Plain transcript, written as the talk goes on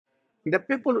The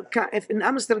people can, if in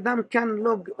Amsterdam can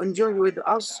log enjoy with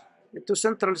us to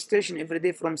Central Station every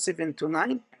day from 7 to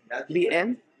 9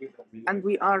 p.m. And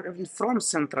we are from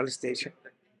Central Station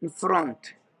in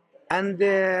front. And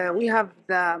we have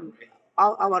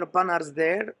our banners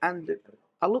there and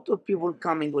a lot of people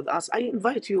coming with us. I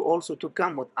invite you also to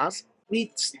come with us.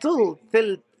 We still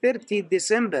till 30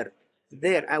 December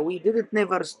there and we didn't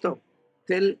never stop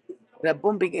till the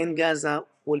bombing in Gaza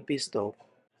will be stopped.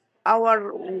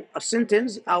 Our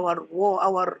sentence,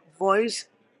 our voice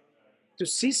to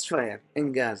ceasefire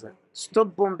in Gaza,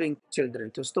 stop bombing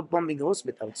children, to stop bombing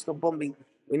hospitals, stop bombing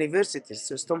universities,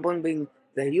 to stop bombing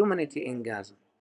the humanity in Gaza.